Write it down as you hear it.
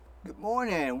Good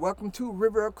morning. Welcome to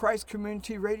River of Christ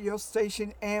Community Radio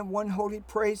Station and One Holy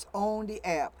Praise on the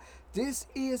app. This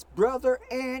is Brother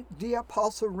and the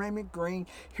Apostle Raymond Green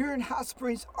here in Hot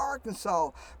Springs,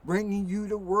 Arkansas, bringing you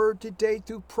the word today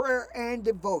through prayer and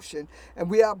devotion. And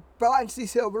we are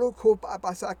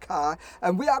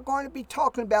and we are going to be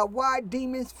talking about why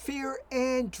demons fear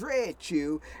and dread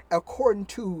you according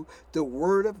to the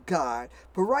word of God.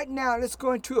 But right now, let's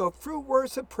go into a few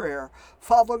words of prayer.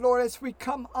 Father, Lord, as we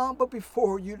come humble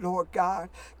before you, Lord God.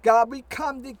 God, we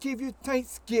come to give you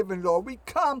thanksgiving, Lord. We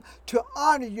come to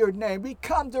honor your name. We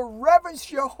come to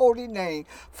reverence your holy name.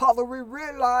 Father, we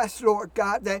realize, Lord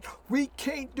God, that we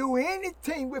can't do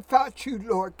anything without you,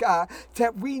 Lord God,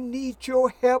 that we need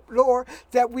your help, Lord,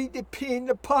 that we depend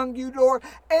upon you, Lord,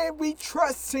 and we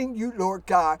trust in you, Lord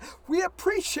God. We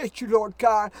appreciate you, Lord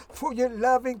God, for your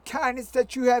loving kindness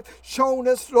that you have shown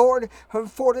us, Lord, and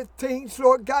for the things,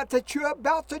 Lord God, that you're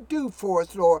about to do for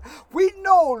us, Lord. We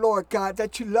know, Lord God,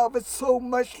 that you love us so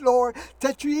much, Lord,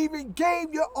 that you even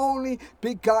gave your only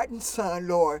begotten Son,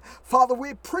 Lord. Father, we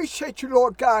appreciate you,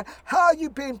 Lord God, how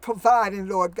you've been providing,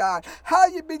 Lord God, how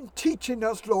you've been teaching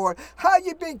us, Lord, how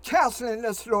you've been counseling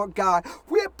us, Lord God.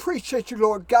 We appreciate you,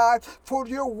 Lord God, for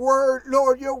your word,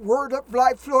 Lord, your word of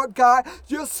life, Lord God,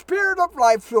 your spirit of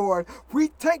life, Lord. We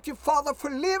thank you, Father, for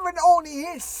living on the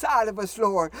inside of us,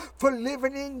 Lord, for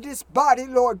living in this body,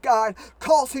 Lord God,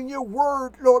 causing your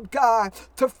word, Lord God,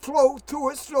 to flow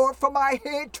through us, Lord, from our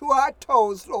head to our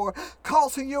toes, Lord,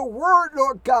 causing your word,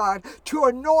 Lord God, to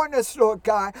anoint us, Lord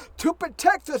God, to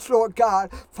protect us, Lord God,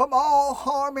 from all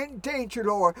harm and danger,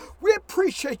 Lord. We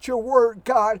appreciate your word,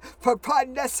 God, for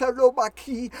being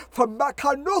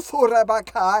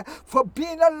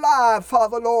alive,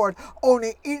 Father, Lord, on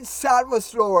the inside of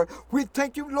us, Lord. We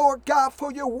thank you, Lord God,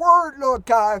 for your word, Lord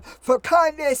God, for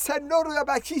kindness and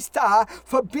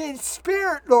for being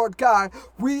spirit, Lord God.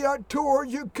 We adore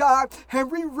you, God, and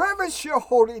we reverence your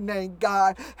holy name,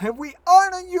 God, and we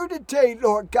honor you today,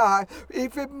 Lord God.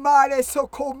 If it might is so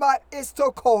cold,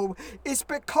 it's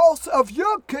because of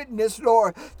your goodness,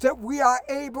 Lord, that we are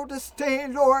able to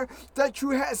stand, Lord, that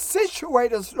you have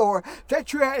situated us, Lord,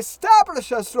 that you have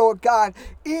established us, Lord God,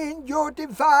 in your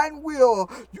divine will.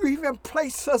 You even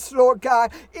place us, Lord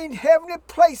God, in heavenly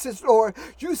places, Lord.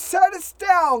 You set us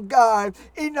down, God,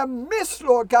 in the midst,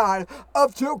 Lord God,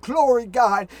 of your glory,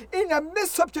 God, in the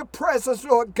midst of your presence,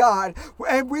 Lord God.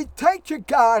 And we thank you,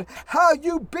 God, how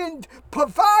you've been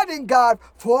providing, God,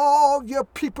 for all your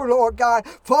people, Lord God,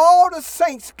 for all the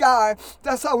saints, God,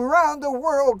 that's around the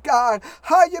world, God,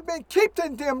 how you've been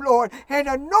keeping them, Lord, and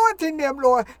anointing them,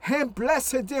 Lord, and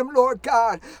blessing them, Lord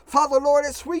God. Father, Lord,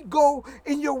 as we go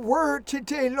in your word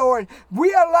today, Lord,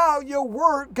 we allow your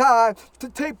word, God, to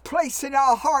take place in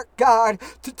our heart, God,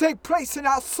 to take place in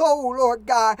our soul, Lord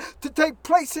God, to take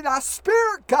place in our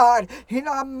spirit, God, in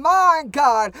our mind,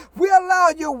 God. We allow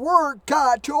your word,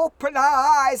 God, to open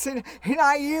our eyes and in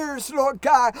our ears, Lord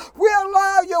God. We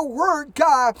allow your word,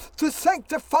 God, to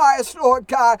sanctify us, Lord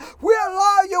God. We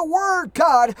allow your word,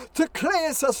 God, to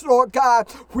cleanse us, Lord God.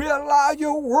 We allow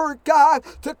your word, God,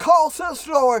 to cause us,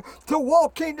 Lord, to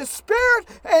walk in the spirit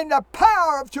and the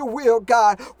power of your will,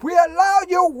 God. We allow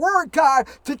your word, God,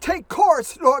 to take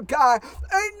course, Lord God,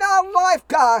 in our life,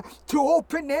 God, to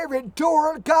open every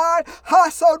door, God.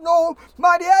 Hasono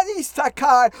Marianista,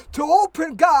 God, to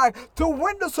open, God, the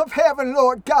windows of heaven,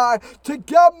 Lord God, to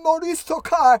give Moristo,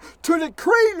 God, to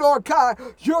decree, Lord God,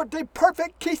 your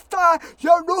perfect kista,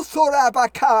 your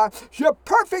lusorabaka, your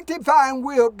perfect divine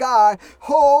will, God.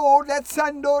 Oh, that's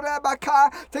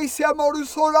Sandorabaka, they say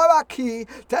Morusorabaki,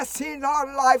 that's in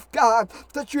our life, God,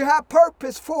 that you have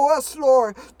purpose for us,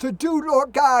 Lord, to do,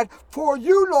 Lord God, for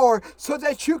you, Lord, so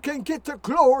that you can get the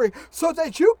glory, so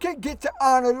that you can get the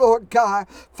honor, Lord God.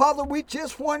 Father, we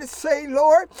just want to say,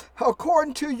 Lord,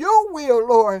 according to your will,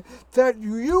 Lord, that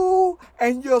you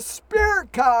and your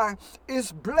spirit, God,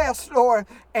 is blessed, Lord,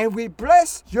 and we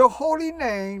bless your holy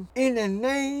name in the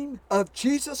name of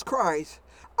Jesus Christ.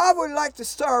 I would like to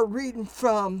start reading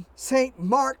from St.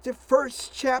 Mark, the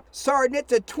first chapter, starting at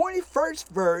the 21st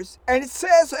verse. And it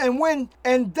says,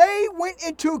 and they went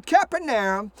into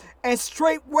Capernaum, and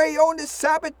straightway on the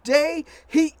Sabbath day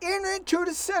he entered into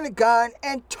the synagogue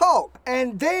and taught.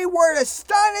 And they were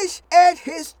astonished at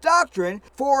his doctrine,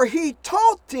 for he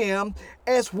taught them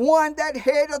as one that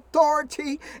had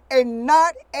authority and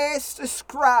not as the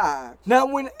scribe. Now,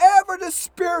 whenever the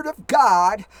Spirit of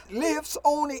God lives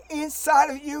on the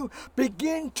inside of you,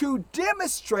 begin to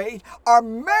demonstrate or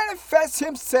manifest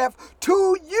himself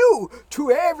to you,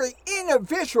 to every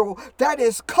individual that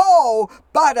is called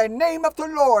by the name of the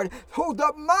Lord, who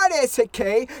the mighty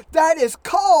Seke, that is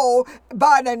called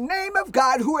by the name of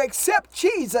God, who accept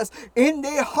Jesus in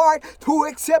their heart, who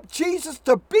accept Jesus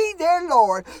to be their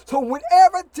Lord. So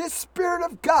whenever this Spirit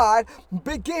of God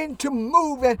begin to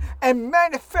move and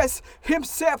manifest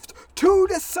himself to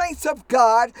the saints of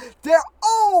God, there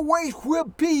always will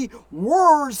be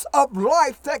words of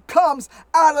life that comes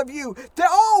out of you. There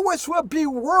always will be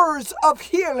words of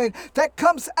healing that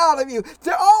comes out of you.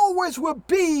 There always will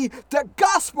be the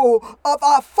gospel of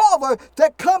our Father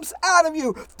that comes out of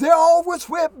you. There always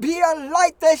will be a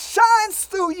light that shines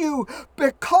through you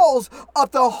because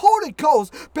of the Holy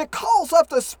Ghost, because of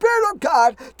the Spirit of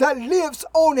God that lives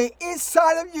on the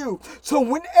inside of you. So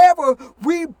whenever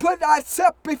we put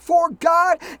ourselves before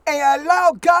God and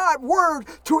allow God's word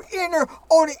to enter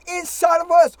on the inside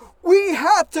of us, we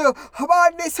have to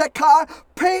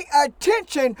pay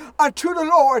attention unto the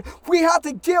Lord. We have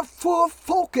to give full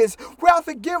focus. We have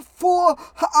to give full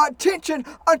attention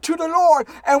unto the Lord.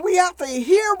 And we have to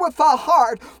hear with our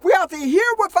heart. We have to hear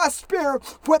with our spirit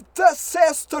what thus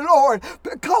says the Lord.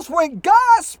 Because when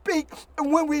God speaks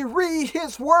and when we read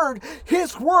His word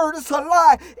is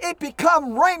alive. It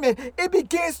becomes raiment. It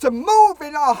begins to move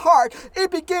in our heart.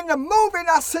 It begins to move in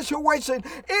our situation.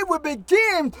 It will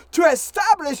begin to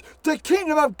establish the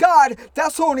kingdom of God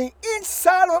that's on the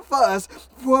inside of us.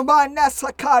 For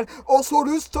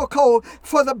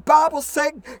the Bible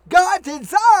said God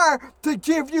desires to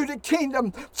give you the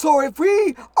kingdom. So if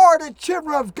we are the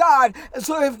children of God, and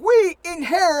so if we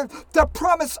inherit the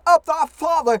promise of our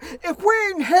Father, if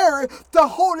we inherit the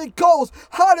Holy Ghost,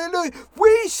 hallelujah,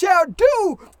 we shall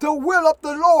do the will of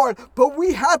the Lord, but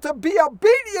we have to be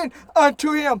obedient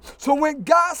unto Him. So when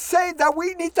God says that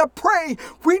we need to pray,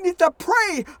 we need to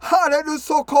pray, hallelujah,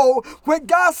 so cold. When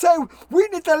God says we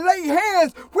need to lay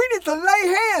hands, we need to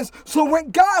lay hands. So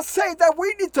when God says that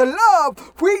we need to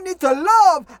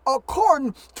love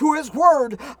according to His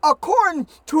word, according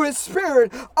to His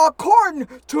Spirit, according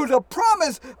to the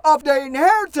promise of the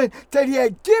inheritance that He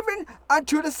had given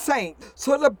unto the saints.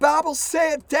 So the Bible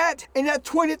said that in that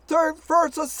 23rd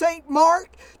verse of St. Mark,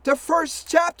 the first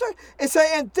chapter, it said,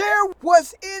 and there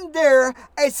was in there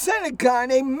a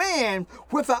synagogue, a man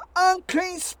with an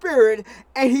unclean spirit,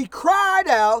 and he cried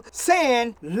out,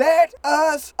 saying, let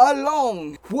us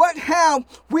alone. What have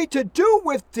we to do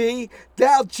with thee,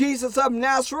 thou Jesus of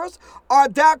Nazareth?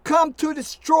 Art thou come to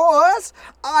destroy us?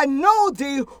 I know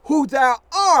thee who thou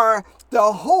art,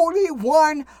 the Holy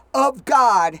One of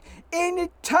God.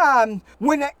 Anytime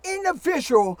when an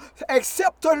individual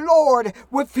accepts the Lord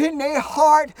within their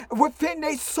heart, within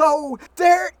their soul,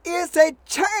 there is a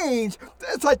change.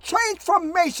 There's a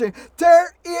transformation.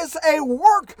 There is a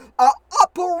work, an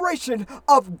operation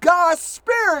of God's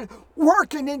Spirit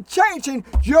working and changing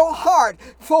your heart.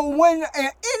 For when an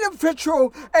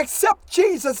individual accepts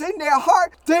Jesus in their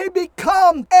heart, they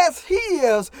become as He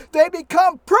is. They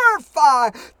become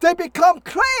purified. They become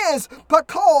cleansed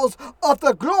because of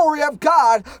the glory of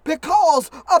God, because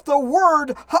of the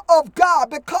word of God,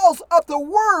 because of the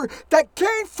word that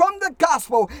came from the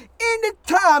gospel.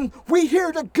 Anytime we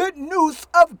hear the good news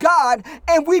of God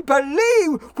and we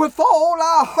believe with all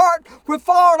our heart, with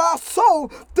all our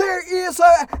soul, there is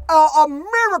a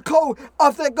miracle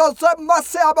of the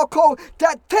gospel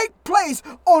that take place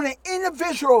on an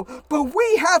individual. But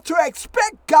we have to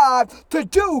expect God to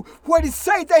do what He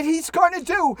say that He's going to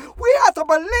do. We have to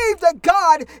believe that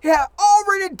God has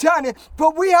already done it,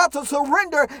 but we have to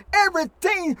surrender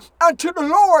everything unto the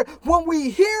Lord when we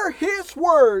hear His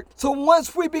word. So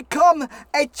once we become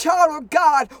a child of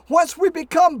God, once we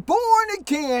become born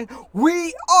again,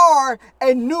 we are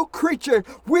a new creature.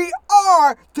 We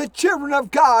are the children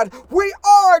of God. We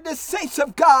are the saints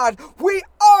of God. We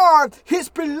are His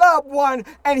beloved one,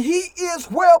 and He is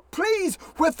well pleased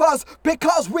with us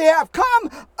because we have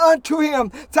come unto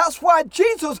Him. That's why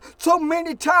Jesus so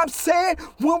many times said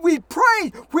when we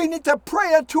pray, we need to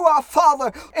pray unto our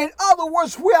Father. In other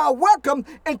words, we are welcome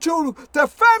into the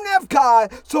family of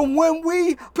God. So when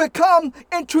we become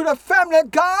into the family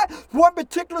of God, one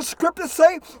particular scripture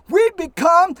say, we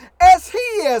become as He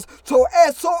is. So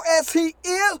as He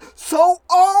is, so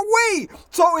are we.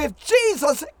 So if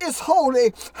Jesus is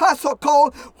holy,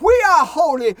 we are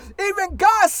holy. Even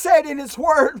God said in His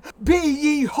word, be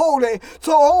ye holy.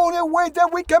 So the only way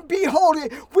that we can be holy,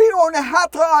 we only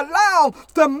have to allow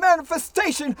the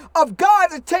manifestation of God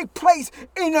to take place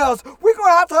in us. We're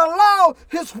going to have to allow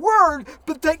His word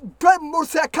to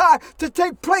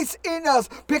take place in us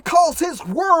because His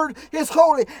word is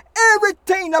holy.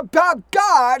 Everything about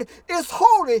God is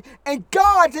holy, and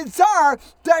God desires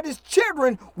that His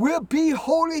children will be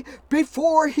holy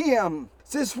before Him.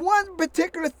 this one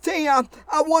particular thing I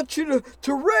want you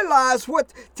to realize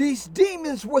what these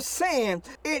demons were saying.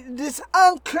 This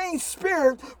unclean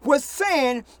spirit was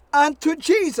saying unto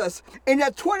Jesus. In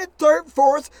the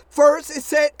 23rd verse, it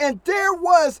said, and there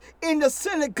was in the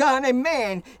synagogue a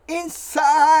man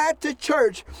inside the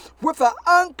church with an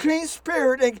unclean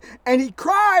spirit, and he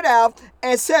cried out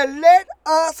and said, let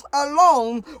us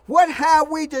alone. What have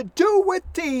we to do with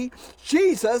thee,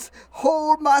 Jesus?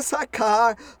 Hold my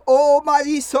sakar, oh my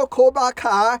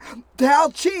isokobakar. Thou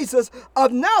Jesus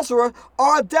of Nazareth,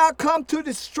 art thou come to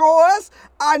destroy us?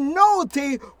 I know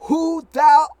thee who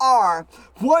thou art.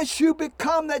 Once you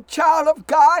become the child of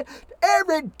God,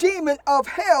 every demon of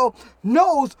hell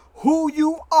knows who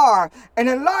you are. And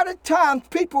a lot of times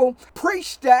people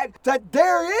preach that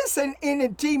there isn't any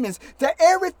demons, that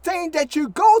everything that you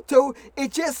go through is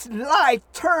just life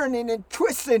turning and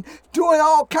twisting, doing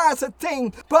all kinds of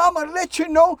things. But I'm going to let you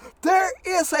know there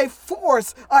is a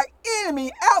force, an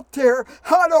enemy out there,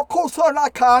 an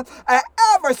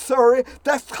adversary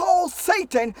that's called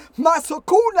Satan,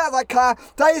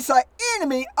 that is an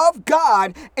enemy of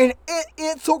God. And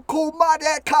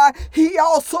he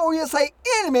also is an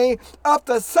enemy of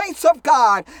the saints of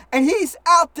God, and he's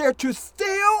out there to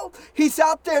steal, he's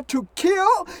out there to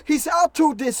kill, he's out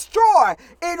to destroy.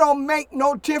 It don't make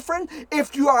no difference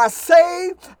if you are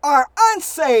saved or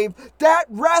unsaved. That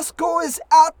rascal is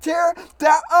out there,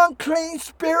 that unclean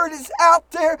spirit is out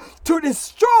there to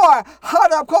destroy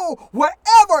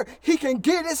whatever he can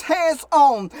get his hands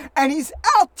on. And he's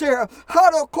out there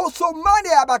trying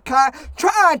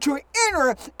to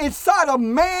enter inside of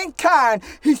mankind.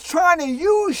 He's trying to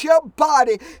use your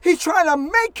body. He's trying to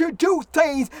make you do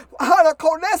things under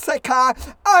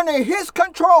his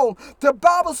control. The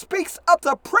Bible speaks of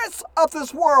the prince of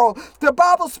this world. The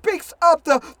Bible speaks of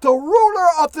the ruler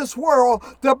of this world.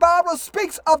 The Bible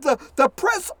speaks of the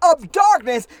prince of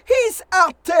darkness. He's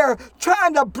out there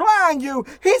trying to blind you.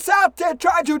 He's out there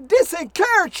trying to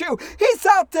disencourage you. He's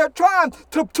out there trying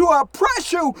to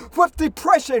oppress you with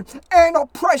depression and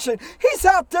oppression. He's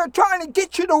out there trying to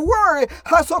get you to worry.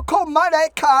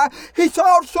 He's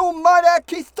also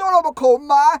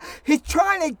he's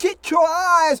trying to get your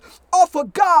eyes off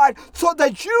of God so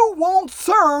that you won't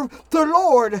serve the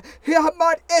Lord.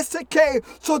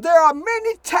 So there are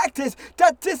many tactics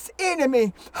that this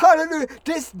enemy, hallelujah,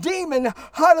 this demon,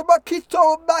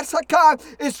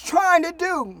 is trying to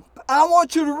do. I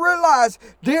want you to realize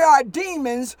there are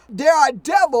demons, there are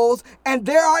devils, and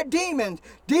there are demons.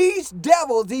 These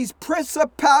devils, these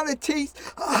principalities,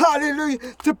 hallelujah,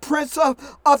 the prince of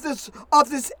this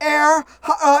air,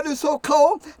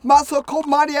 so-called,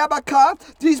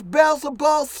 these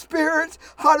Beelzebub spirits,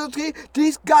 hallelujah,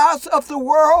 these gods of the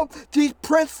world, these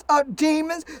prince of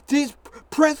demons, these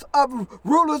prince of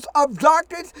rulers of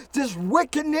darkness, this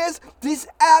wickedness, this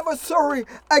adversary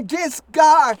against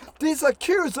God, these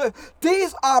accusers,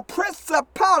 these are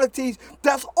principalities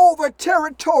that's over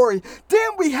territory. Then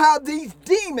we have these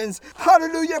demons,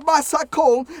 hallelujah,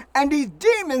 and these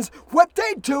demons, what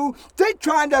they do, they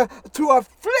trying to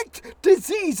afflict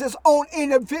diseases on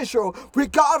individual,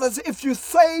 regardless if you're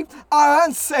saved or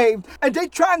unsaved, and they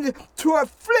trying to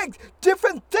afflict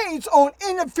different things on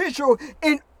individual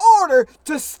in order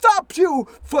to stop you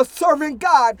for serving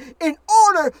God, in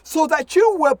order so that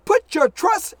you will put your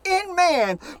trust in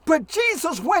man. But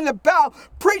Jesus went about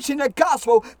preaching the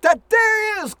gospel that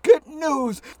there is good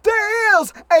news, there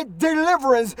is a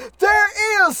deliverance, there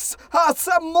is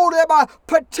some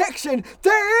protection,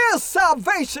 there is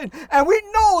salvation, and we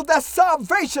know that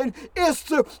salvation is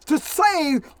to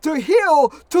save, to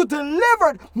heal, to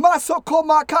deliver,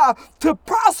 to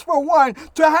prosper one,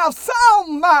 to have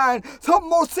sound mind.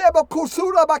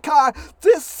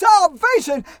 This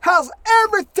salvation has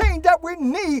everything that we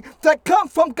need that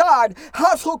comes from God.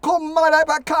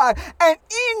 And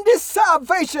in this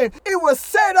salvation, it was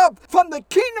set up from the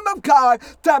kingdom of God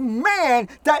that man,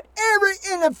 that every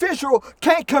individual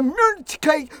can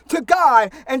communicate to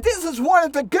God. And this is one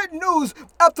of the good news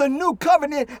of the new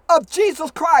covenant of Jesus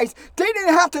Christ. They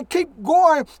didn't have to keep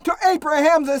going to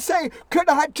Abraham and say, could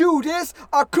I do this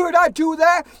or could I do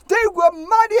that? They were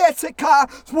mighty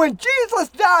when Jesus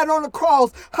died on the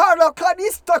cross.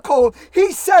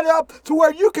 He set up to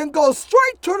where you can go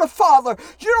straight to the Father.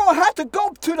 You don't have to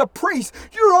go to the priest.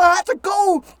 You don't have to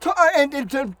go to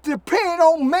depend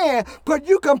on man, but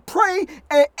you can pray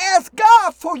and ask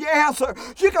God for your answer.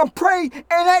 You can pray and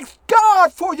ask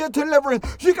God for your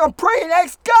deliverance. You can pray and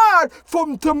ask God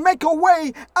to make a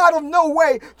way out of no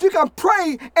way. You can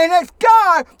pray and ask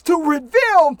God to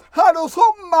reveal how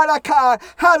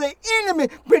the enemy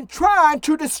been trying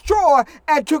to destroy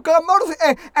and to come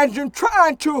and to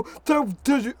trying to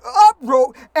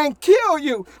uproot and kill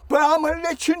you. But I'm going to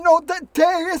let you know that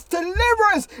there is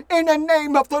deliverance in the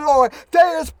name of the Lord.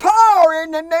 There is power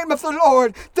in the name of the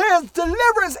Lord. There is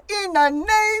deliverance in the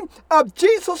name of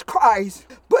Jesus Christ.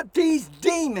 But these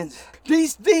demons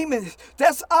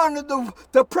that's under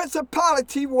the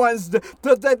principality ones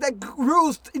that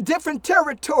rules different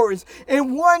territories.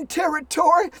 In one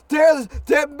territory,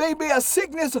 there may be a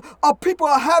sickness of people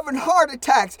are having heart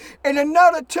attacks. In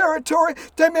another territory,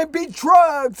 there may be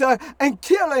drugs and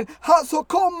killing.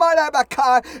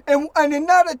 In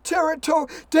another territory,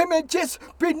 there may just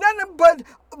be nothing but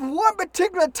one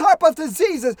particular type of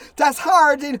diseases that's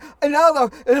higher than another.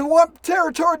 In one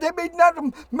territory, there may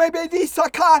nothing, maybe these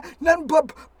are nothing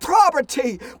but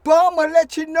poverty. But I'm going to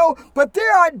let you know, but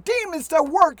there are demons that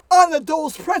work under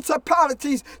those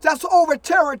principalities that's over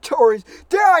territories.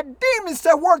 There are demons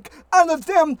that work under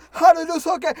them,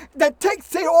 hallelujah, that takes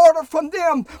the order from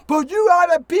them. But you ought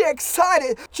to be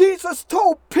excited. Jesus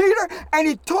told Peter and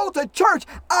he told the church,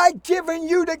 I've given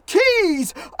you the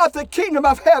keys of the kingdom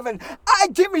of heaven.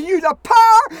 I've given you the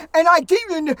power and I give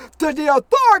you the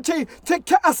authority to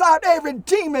cast out every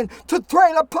demon, to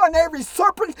tread upon every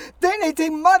serpent, then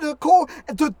anything magical,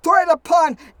 and to tread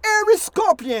upon every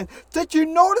scorpion. Did you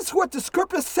notice what the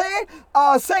scripture said?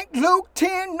 St. Luke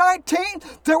 10:19.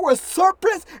 There were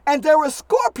serpents and there were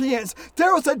scorpions.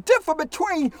 There was a difference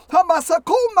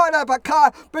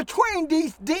between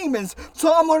these demons.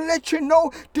 So I'm going to let you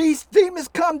know these demons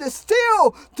come to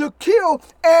steal, to kill,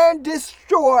 and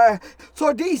destroy.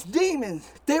 So these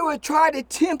demons, they will try to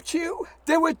tempt you.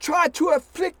 They would try to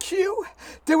afflict you.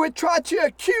 They would try to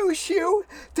accuse you.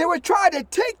 They would try to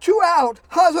take you out.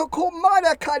 And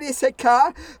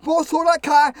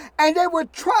they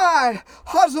would try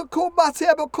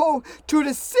to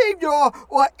deceive you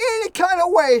or any kind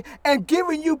of way and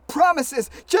giving you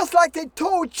promises. Just like they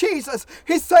told Jesus.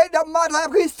 He said that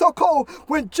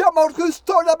when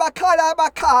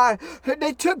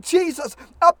they took Jesus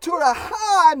up to the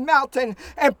high mountain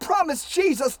and promised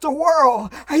Jesus the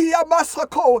world.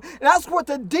 That's what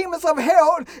the demons of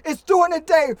hell is doing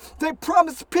today. They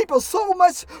promise people so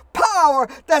much power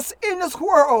that's in this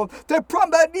world. They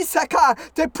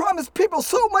promise people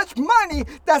so much money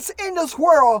that's in this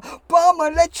world. But I'm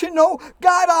going to let you know,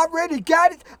 God already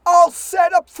got it all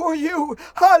set up for you.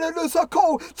 Hallelujah.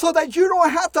 So that you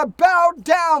don't have to bow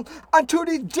down unto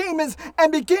these demons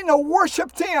and begin to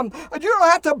worship them. You don't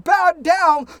have to bow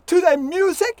down to their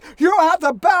music. You don't have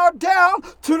to bow down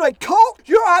to their cult.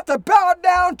 You don't have to bow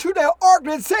down to their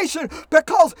organization,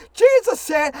 because Jesus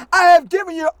said, I have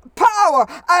given you power.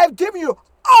 I have given you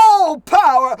all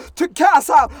power to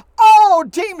cast out all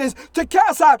demons, to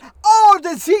cast out all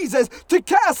diseases, to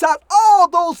cast out all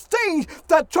those things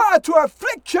that try to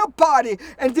afflict your body.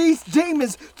 And these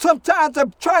demons sometimes are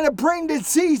trying to bring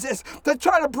diseases. They're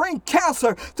trying to bring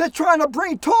cancer. They're trying to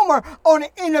bring tumor on an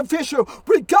individual,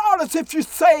 regardless if you're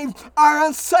saved or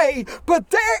unsaved. But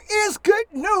there is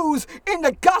good news in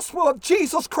the gospel of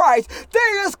Jesus Christ.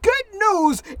 There is good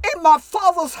news in my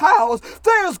Father's house.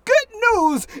 There is good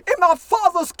news in my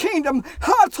Father's kingdom.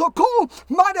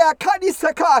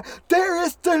 There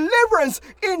is deliverance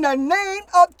in the name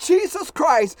of Jesus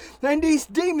Christ. And these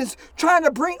demons trying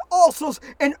to bring ulcers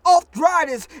and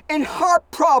arthritis and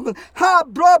heart problems, high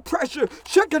blood pressure,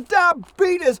 sugar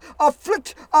diabetes,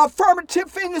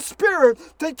 affirmative in the spirit.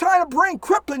 They try to bring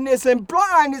crippleness and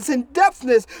blindness and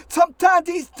deafness. Sometimes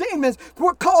these demons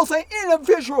will cause an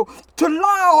individual to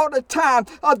lie all the time,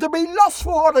 or to be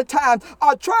lustful all the time,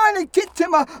 or trying to get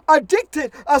them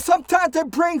addicted. Sometimes they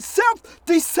bring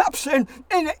self-deception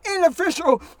in the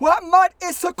individual. But I'm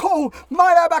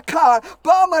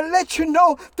going to let you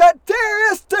know that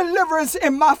there is deliverance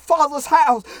in my Father's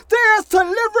house. There is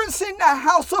deliverance in the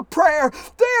house of prayer.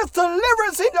 There is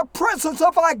deliverance in the presence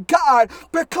of our God,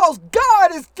 because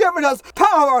God has given us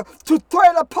power to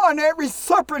tread upon every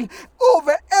serpent,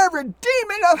 over every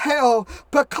demon of hell,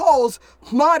 because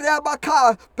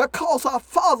our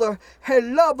Father had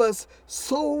loved us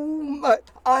so much.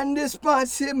 On this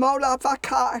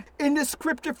in the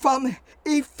scripture from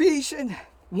Ephesians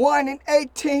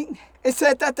 1:18, it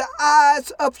said that the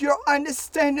eyes of your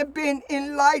understanding being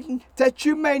enlightened, that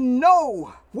you may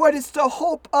know what is the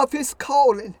hope of his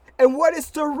calling, And what is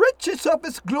the riches of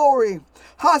his glory?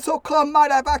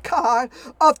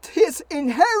 Of his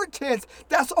inheritance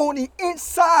that's on the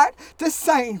inside the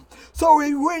same. So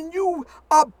when you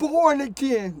are born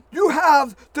again, you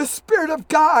have the Spirit of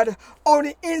God on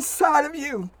the inside of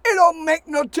you. It don't make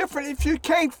no difference if you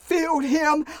can't feel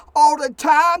him all the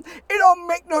time. It don't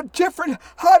make no difference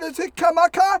how does it come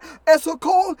out. It's so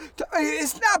cold.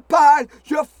 It's not by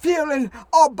your feeling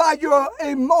or by your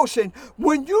emotion.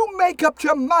 When you make up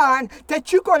your mind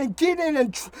that you're going to get in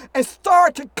and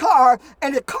start the car,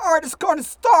 and the car is going to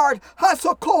start,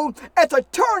 so cold, at the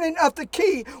turning of the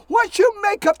key. Once you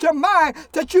make up your mind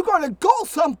that you're going to go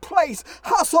someplace,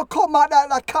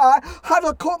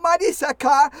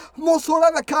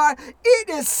 it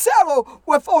is settled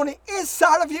with on the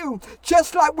inside of you.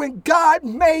 Just like when God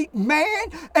made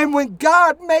man and when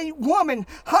God made woman,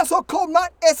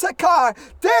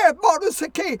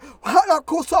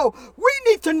 we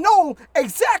need to know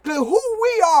exactly who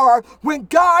we are when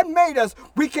God made us.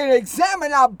 We can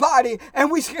examine our body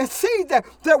and we can see that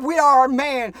we are a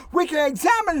man. We can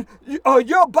examine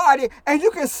your body and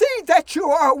you can see that you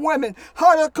are a woman.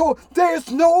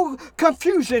 There's no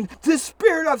confusion. This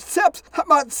spirit of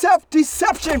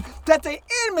self-deception that the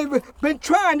enemy been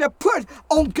trying to put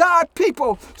on God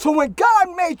people. So when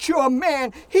God made you a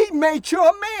man, he made you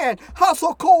a man.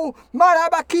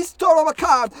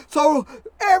 So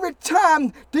every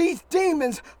time these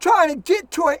demons trying to get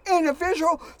to an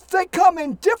individual, they come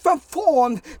in different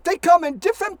forms. They come in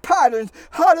different patterns.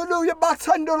 Hallelujah.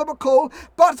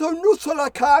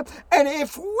 And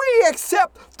if we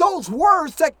accept those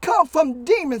words that come from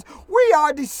demons, we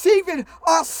are deceiving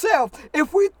ourselves.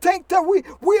 If we think that we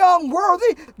are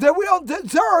unworthy, that we don't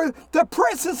deserve the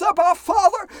presence of our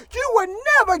Father, you will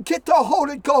never get the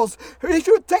Holy Ghost. If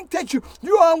you think that you're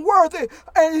unworthy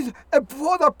and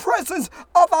for the presence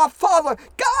of our Father,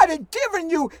 God has given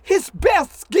you his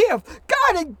best gift.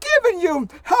 God has given you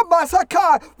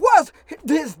was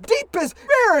his deepest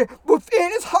spirit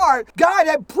within his heart. God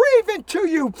had breathed into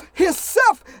you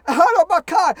himself,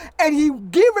 and he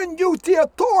given you the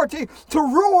authority to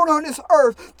rule on this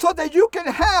earth so that you can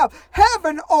have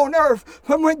heaven on earth.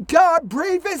 And when God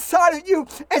breathed inside of you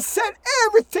and set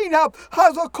everything up for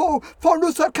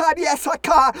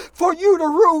you to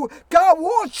rule, God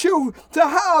wants you to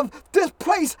have this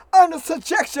place under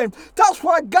subjection. That's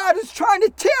why God is trying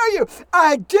to tell you,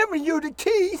 I have given you the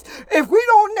keys. If we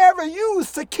don't never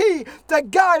use the key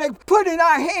that God has put in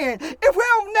our hand, if we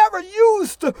don't never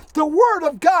use the word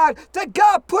of God that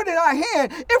God put in our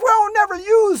hand, if we don't never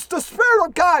use the Spirit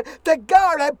of God that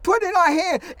God had put in our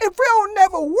hand, if we don't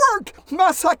never work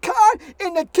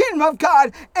in the kingdom of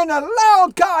God and allow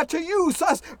God to use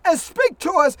us and speak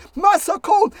to us,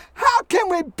 how can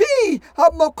we be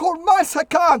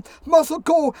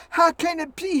how can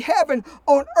it be heaven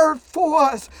on earth for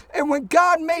us? And when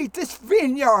God made this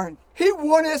vineyard, he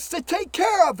wanted us to take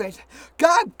care of it.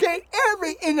 God gave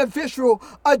every individual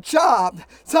a job.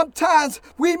 Sometimes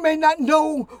we may not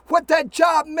know what that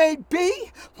job may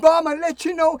be, but I'm going to let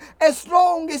you know, as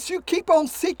long as you keep on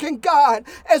seeking God,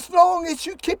 as long as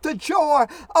you keep the joy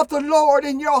of the Lord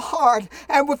in your heart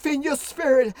and within your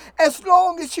spirit, as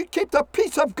long as you keep the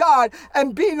peace of God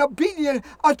and being obedient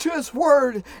unto his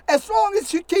word, as long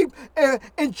as you keep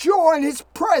enjoying his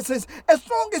presence, as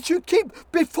long as you keep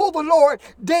before the Lord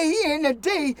day in and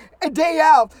day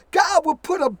out, God will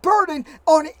put a burden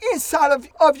on the inside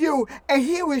of you, and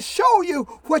he will show you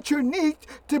what you need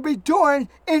to be doing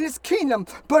in his kingdom.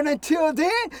 But until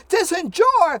then, just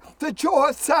enjoy the joy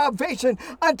of salvation.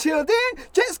 Until then,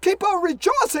 just keep on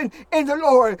rejoicing in the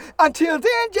Lord. Until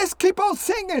then, just keep on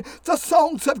singing the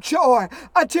songs of joy.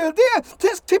 Until then,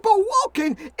 just keep on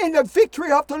walking in the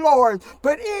victory of the Lord.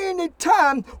 But any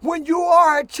time when you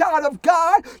are a child of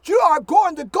God, you are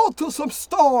going to go through some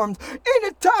storms.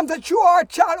 Any time that you are a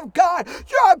child of God,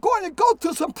 you are going to go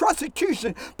through some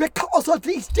persecution because of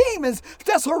these demons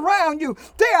that's around you.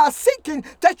 They are seeking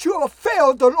that you will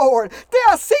fail the Lord. They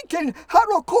are seeking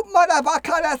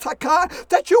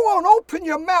that you won't open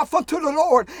your mouth unto the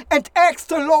Lord and ask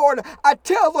the Lord. I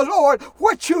tell the Lord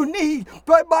what you need,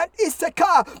 but God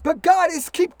is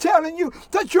keep telling you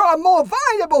that you are more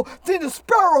valuable than the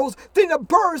sparrows, than the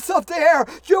birds of the air.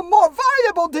 You're more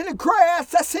valuable than the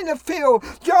grass that's in the field.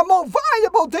 You're more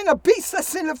valuable than the beast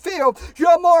that's in the field.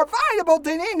 You're more valuable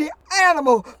than any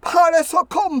animal.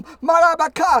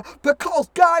 Because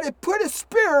God has put a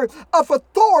spirit of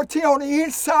authority on the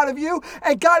inside of you,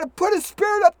 and God has put a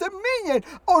spirit of dominion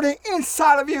on the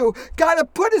inside of you. God has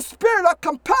put a spirit of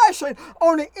compassion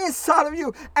on the inside of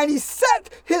you, and he set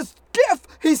his gift,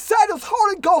 he set his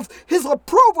Holy Ghost, His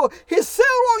approval, His seal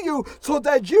on you so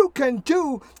that you can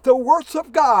do the works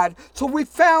of God. So we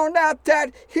found out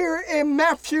that here in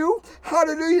Matthew,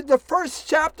 hallelujah, the first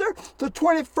chapter, the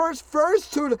 21st verse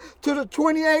to the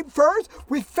 28th verse,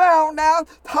 we found out,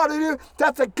 hallelujah,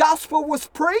 that the gospel was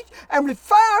preached, and we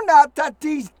found out that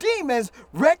these demons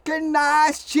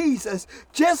recognized Jesus,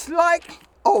 just like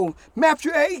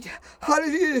Matthew 8,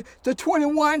 hallelujah, the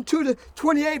 21 to the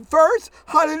 28th verse,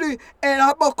 hallelujah,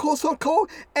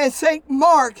 and St.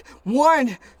 Mark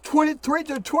 1, 23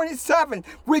 to 27.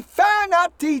 We found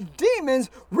out these demons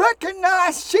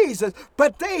recognized Jesus,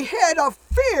 but they had a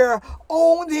fear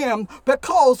on them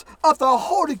because of the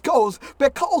Holy Ghost,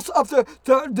 because of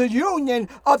the union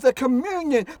of the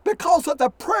communion, because of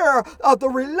the prayer of the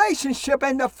relationship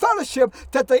and the fellowship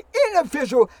that the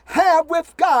individual had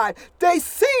with God. They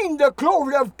seen the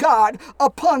glory of God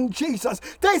upon Jesus.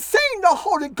 They seen the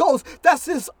Holy Ghost that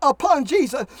is upon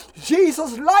Jesus.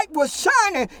 Jesus' light was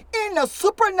shining in the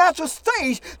supernatural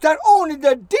stage that only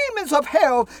the demons of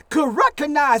hell could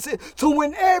recognize it. So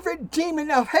when every demon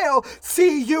of hell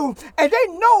see you and they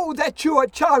know that you're a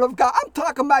child of God, I'm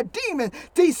talking about demons,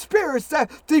 these spirits,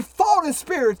 these fallen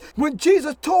spirits. When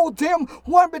Jesus told them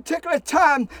one particular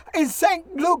time in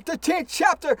St. Luke, the 10th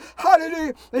chapter,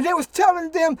 hallelujah, and they was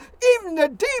telling them, even the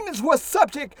demons were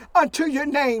subject unto your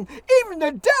name. Even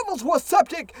the devils were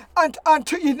subject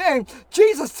unto your name.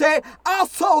 Jesus said, I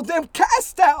saw them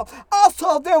cast out. I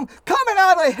saw them coming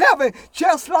out of heaven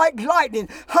just like lightning.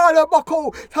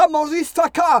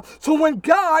 So when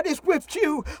God is with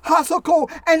you,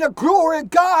 and the glory of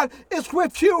God is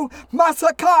with you,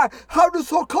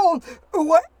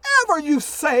 whatever you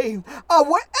say or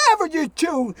whatever you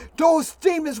do, those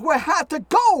demons will have to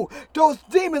go. Those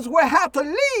demons will have to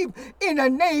leave in the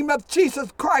name of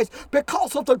Jesus Christ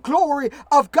because of the glory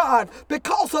of God,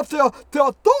 because of the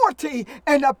authority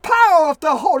and the power of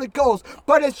the Holy Ghost.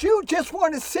 But if you just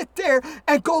want to sit there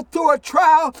and go through a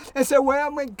trial and say,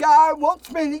 well, when God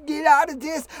wants me to get out of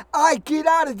this, I get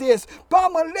out of this. But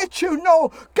I'm going to let you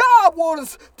know, God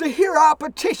wants us to hear our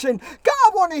petition.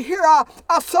 God wants to hear our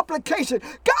supplication.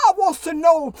 God wants to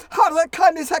know how to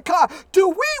do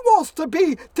we want to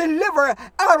be delivered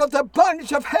out of the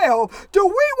bondage of hell? Do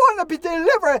we want to be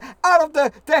delivered out of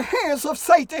the hands of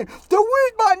Satan? Do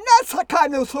we want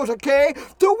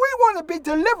to be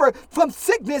delivered from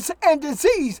sickness and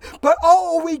disease? But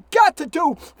all we got to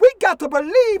do, we got to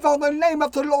believe on the name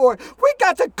of the Lord. We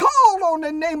got to call on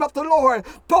the name of the Lord.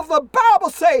 But the Bible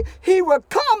say He will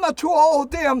come unto all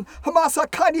them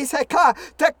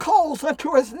that calls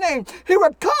unto His name. He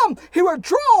will come. He will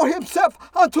draw Himself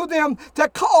unto them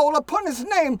that call upon His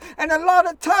name. And a lot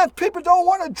of times people don't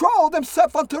want to draw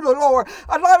themselves unto the Lord.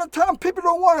 A lot of times people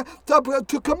don't want to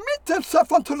commit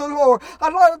themselves unto the Lord. A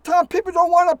lot of times people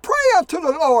don't want to pray unto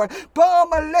the Lord. But I'm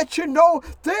going to let you know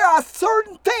there are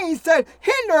certain things that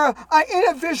hinder an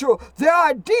individual. There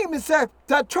are demons that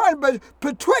try to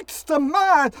betwixt the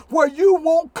mind where you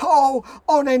won't call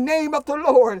on the name of the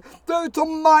Lord. There are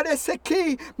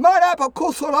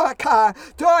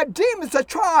demons that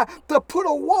try to put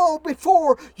a wall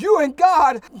before you and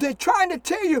God. They're trying to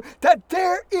tell you that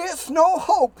there is no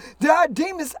hope. There are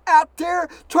demons out there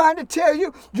trying to tell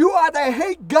you you either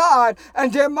hate God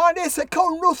and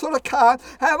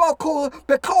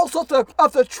because of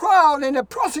the trial and the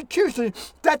persecution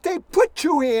that they put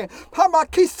you in.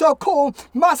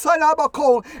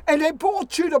 And they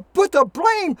want you to put the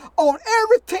blame on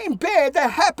everything bad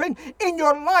that happened in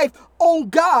your life on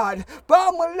God. But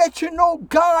I'm going to let you know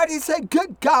God is a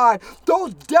good God.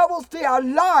 Those devils, they are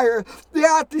liars. They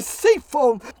are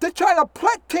deceitful. They're trying to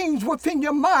plant things within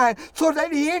your mind so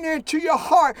that they enter into your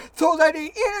heart, so that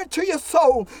they enter into your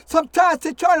soul. Sometimes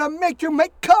they're trying to make you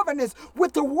make covenants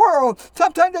with the world.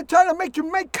 Sometimes they're trying to make you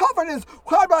make covenants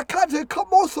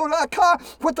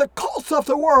with the coast of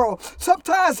the world.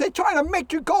 Sometimes they're trying to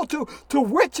make you go to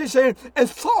witches and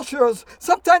sorcerers.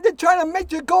 Sometimes they're trying to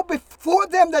make you go before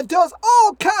them that does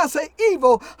all kinds of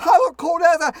evil,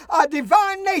 as a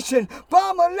divine nation. But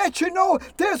I'm going to let you know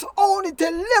there's only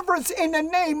deliverance in the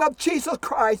name of Jesus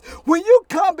Christ. When you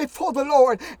come before the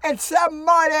Lord and say, and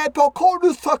let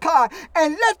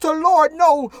the Lord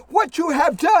know what you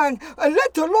have done, and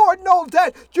let the Lord know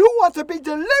that you want to be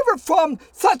delivered from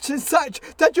such and such,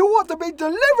 that you want to be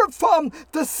delivered from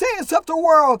the sins of the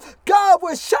world, God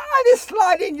will shine His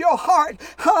light in your heart.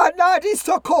 God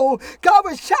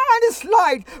will shine His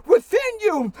light within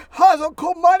you,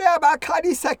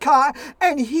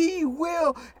 and He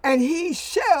will and He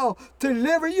shall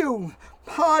deliver you.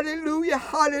 Hallelujah,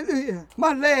 hallelujah.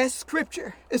 My last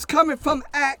scripture is coming from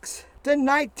Acts the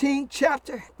 19th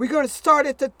chapter. We're going to start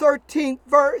at the 13th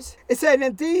verse. It said,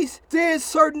 and then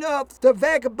certain of the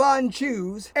vagabond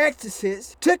Jews,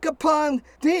 exorcists, took upon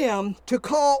them to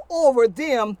call over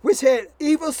them which had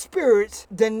evil spirits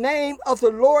the name of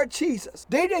the Lord Jesus.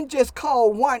 They didn't just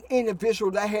call one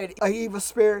individual that had an evil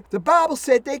spirit. The Bible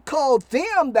said they called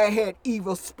them that had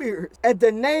evil spirits. And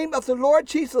the name of the Lord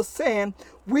Jesus, saying,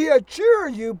 we adjure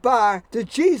you by the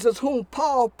Jesus whom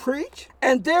Paul preached.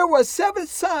 And there were 7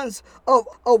 sons of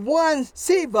one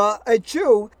Sceva, a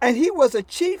Jew, and he was a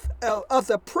chief of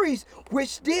the priests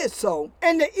which did so.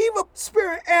 And the evil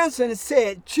spirit answered and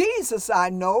said, Jesus I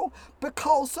know,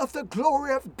 because of the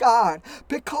glory of God,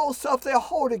 because of the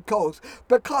Holy Ghost,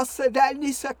 because of that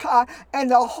Nisaka,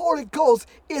 and the Holy Ghost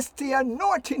is the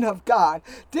anointing of God.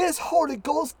 This Holy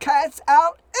Ghost casts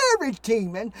out every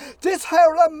demon. This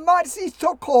Holy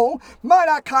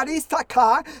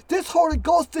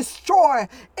Ghost destroy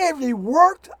every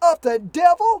work of the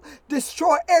devil,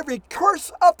 destroy every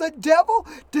curse of the devil,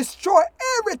 destroy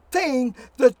everything,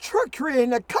 the trickery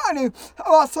and the cunning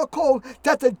also called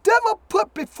that the devil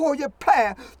put before your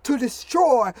path to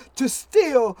destroy, to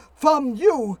steal from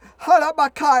you. And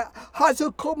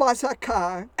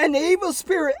the evil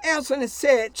spirit answered and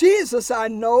said, Jesus I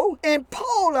know, and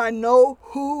Paul I know,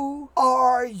 who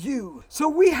are you? So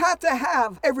we have to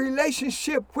have a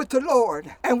relationship with the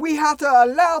Lord, and we have to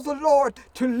allow the Lord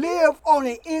to live on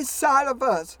the inside of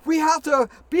us. We have to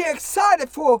be excited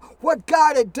for what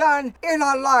God had done in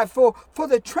our life, for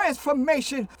the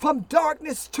transformation from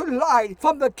darkness to light,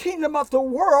 from the kingdom of the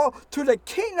world to the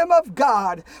kingdom of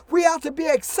God. We have to be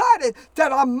excited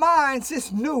that our minds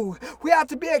is new. We have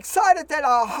to be excited that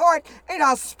our heart and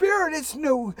our spirit is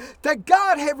new, that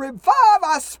God had revived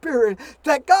our spirit,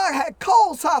 that God had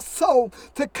caused our soul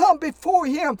to come before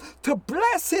him to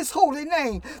bless his holy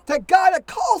name, that God had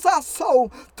caused our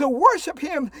soul to worship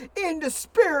him in the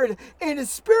spirit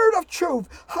of truth.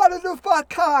 Hallelujah.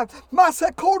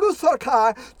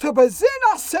 To present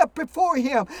ourselves before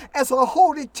him as a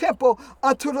holy temple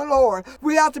unto the Lord.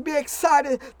 We have to be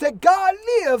excited that God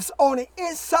lives on the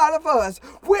inside of us.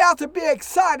 We have to be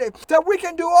excited that we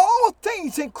can do all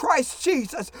things in Christ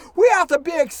Jesus. We have to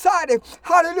be excited,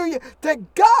 hallelujah,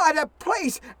 that God has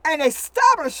placed and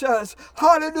established us,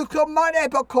 hallelujah,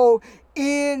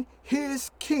 in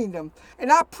his kingdom.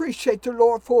 And I appreciate the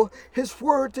Lord for his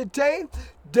word today.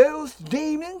 Those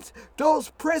demons, those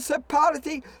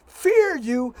principalities fear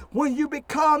you when you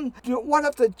become one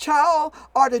of the child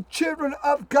or the children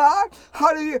of God.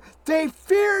 Hallelujah. They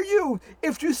fear you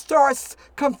if you start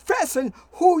confessing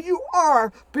who you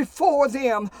are before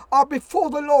them or before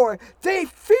the Lord. They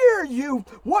fear you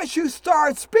once you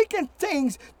start speaking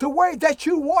things the way that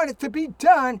you want it to be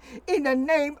done in the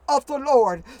name of the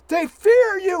Lord. They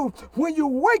fear you when you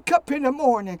wake up in the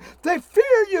morning. They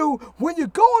fear you when you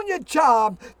go on your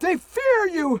job. They fear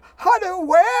you, hallelujah,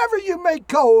 wherever you may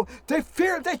go. They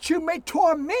fear that you may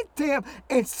torment them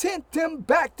and send them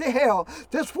back to hell.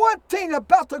 There's one thing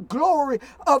about the glory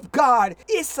of God.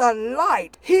 It's a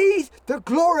light. He's the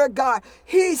glory of God.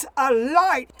 He's a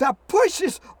light that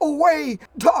pushes away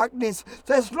darkness.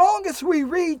 As long as we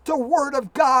read the word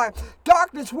of God,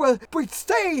 darkness will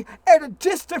stay at a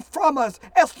distance from us.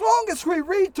 As long as we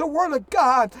read the word of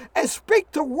God and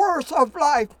speak the words of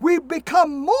life, we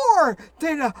become more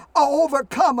than an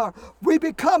overcomer. We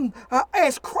become,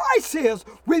 as Christ is,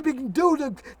 we can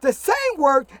do the same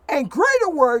work and greater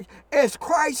work as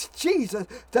Christ Jesus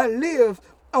that lives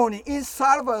on the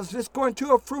inside of us. Let's go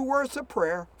into a few words of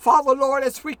prayer. Father, Lord,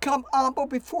 as we come humble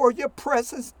before your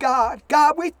presence, God,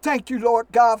 we thank you, Lord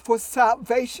God, for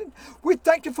salvation. We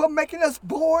thank you for making us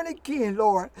born again,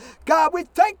 Lord. God, we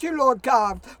thank you, Lord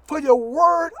God, for your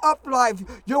word of life,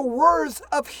 your words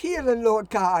of healing, Lord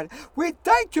God. We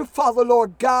thank you, Father,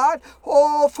 Lord God,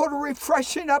 for the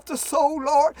refreshing of the soul,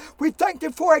 Lord. We thank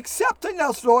you for accepting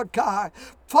us, Lord God.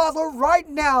 Father, right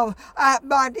now,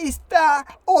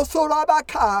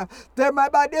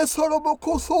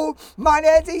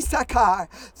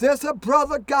 there's a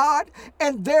brother, God,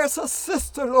 and there's a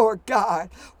sister, Lord God,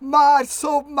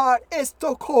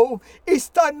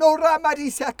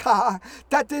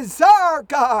 that desire,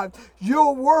 God,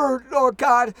 your word, Lord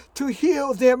God, to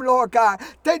heal them, Lord God.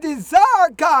 They desire,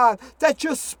 God, that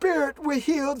your spirit will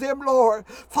heal them, Lord.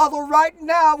 Father, right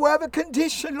now, whatever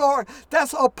condition, Lord,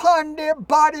 that's upon their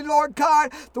body, body, Lord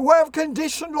God, the whatever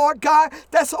condition, Lord God,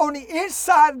 that's on the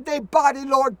inside of their body,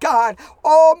 Lord God.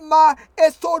 Oh, my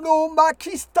esono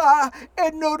makista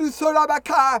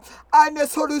enorusorabaka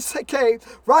anesoruseke.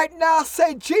 Right now,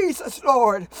 say, Jesus,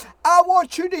 Lord, I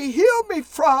want you to heal me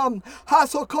from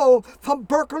Hasoko, from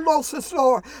tuberculosis,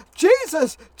 Lord.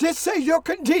 Jesus, just say your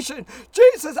condition.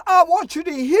 Jesus, I want you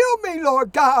to heal me,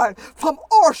 Lord God, from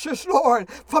ulcers, Lord,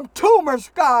 from tumors,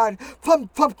 God, from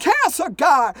cancer,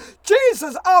 God.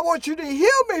 Jesus, I want you to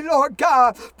heal me, Lord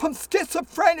God, from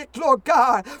schizophrenic, Lord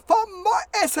God, from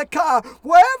Issachar,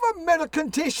 whatever mental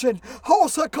condition,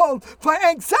 Hosakon, for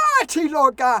anxiety,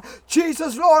 Lord God.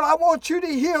 Jesus, Lord, I want you to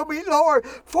heal me, Lord,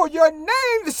 for your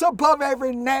name is above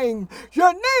every name.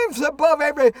 Your name's above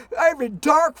every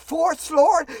dark force,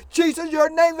 Lord. Jesus, your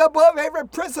name's above every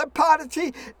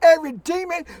principality, every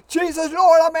demon. Jesus,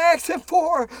 Lord, I'm asking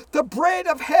for the bread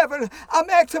of heaven. I'm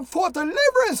asking for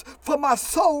deliverance for my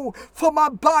soul, for my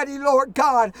body, Lord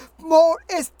God. Lord,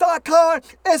 you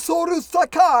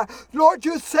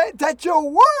said that your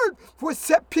word would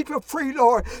set people free,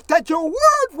 Lord. That your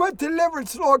word would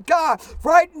deliverance, Lord God.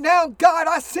 Right now, God,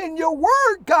 I send your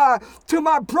word, God, to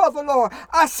my brother, Lord.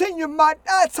 I send you my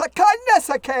I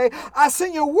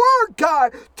send your word,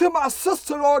 God, to my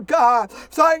sister, Lord God.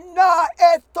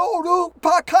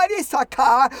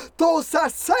 Those are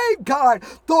saved, God.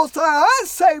 Those are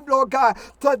unsaved, Lord God.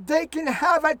 So they can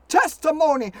have a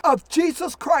testimony of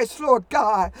Jesus Christ, Lord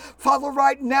God. Father,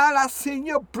 right now, I send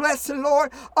your blessing,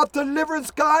 Lord, of deliverance,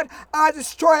 God. I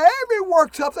destroy every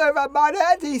work of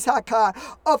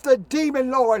the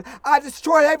demon, Lord. I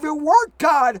destroy every work,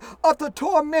 God, of the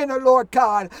tormentor, Lord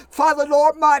God. Father,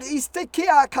 Lord, my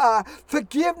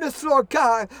forgiveness, Lord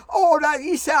God. Oh, that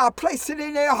He said, I place it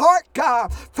in their heart,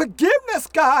 God. Forgiveness,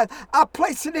 God. I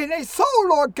place it in their soul,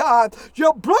 Lord God.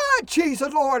 Your blood,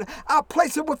 Jesus, Lord. I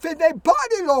place it within their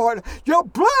body, Lord. Your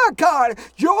blood, God.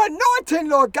 Your anointing,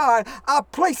 Lord God. I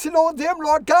place it on them,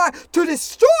 Lord God, to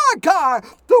destroy, God,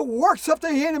 the works of the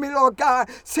enemy, Lord God.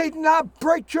 Satan, I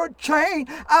break your chain.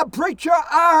 I break your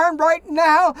iron right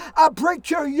now. I break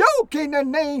your yoke in the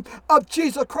name of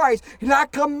Jesus Christ. And I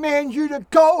command you to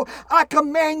go. I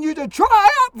command you to dry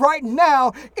up right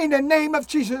now in the name of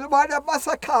Jesus.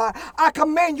 I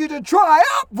command you to dry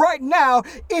up right now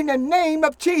in the name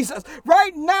of Jesus.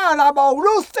 Right now,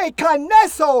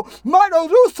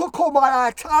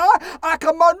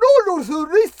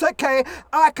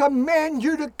 I command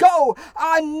you to go.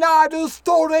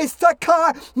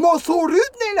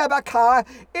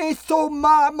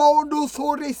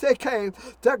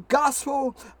 The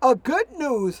gospel of good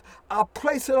news, I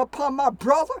place it upon my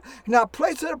brother and I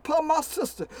place it upon my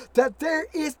sister, that there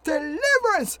is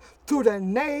deliverance through the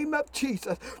name of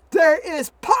Jesus. There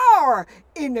is power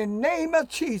in the name of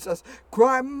Jesus.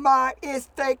 Grandma is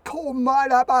the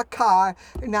Komarabakai,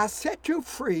 and I set you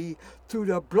free through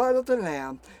the blood of the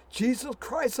Lamb, Jesus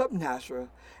Christ of Nazareth.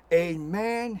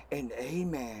 Amen and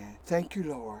amen. Thank you,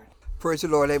 Lord. Praise the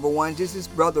Lord, everyone. This is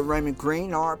Brother Raymond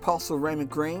Green, our Apostle Raymond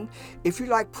Green. If you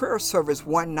like prayer service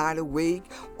one night a week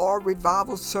or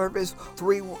revival service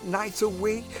 3 nights a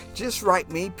week, just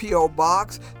write me, P.O.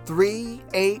 Box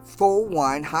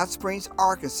 3841, Hot Springs,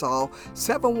 Arkansas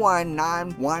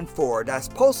 71914. That's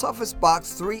Post Office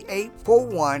Box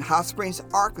 3841, Hot Springs,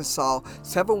 Arkansas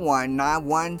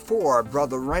 71914.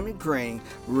 Brother Raymond Green.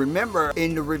 Remember,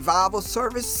 in the revival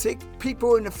service, 6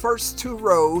 people in the first 2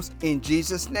 rows, in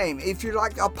Jesus' name. If you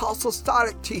like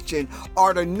apostolic teaching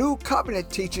or the new covenant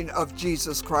teaching of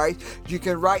Jesus Christ, you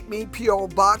can write me, P.O.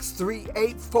 Box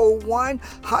 3841,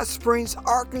 Hot Springs,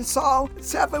 Arkansas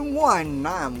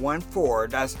 71914.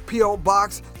 That's P.O.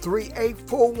 Box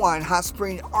 3841, Hot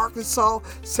Springs, Arkansas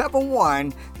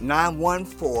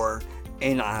 71914.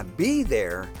 And I'll be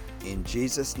there in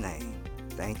Jesus' name.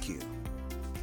 Thank you.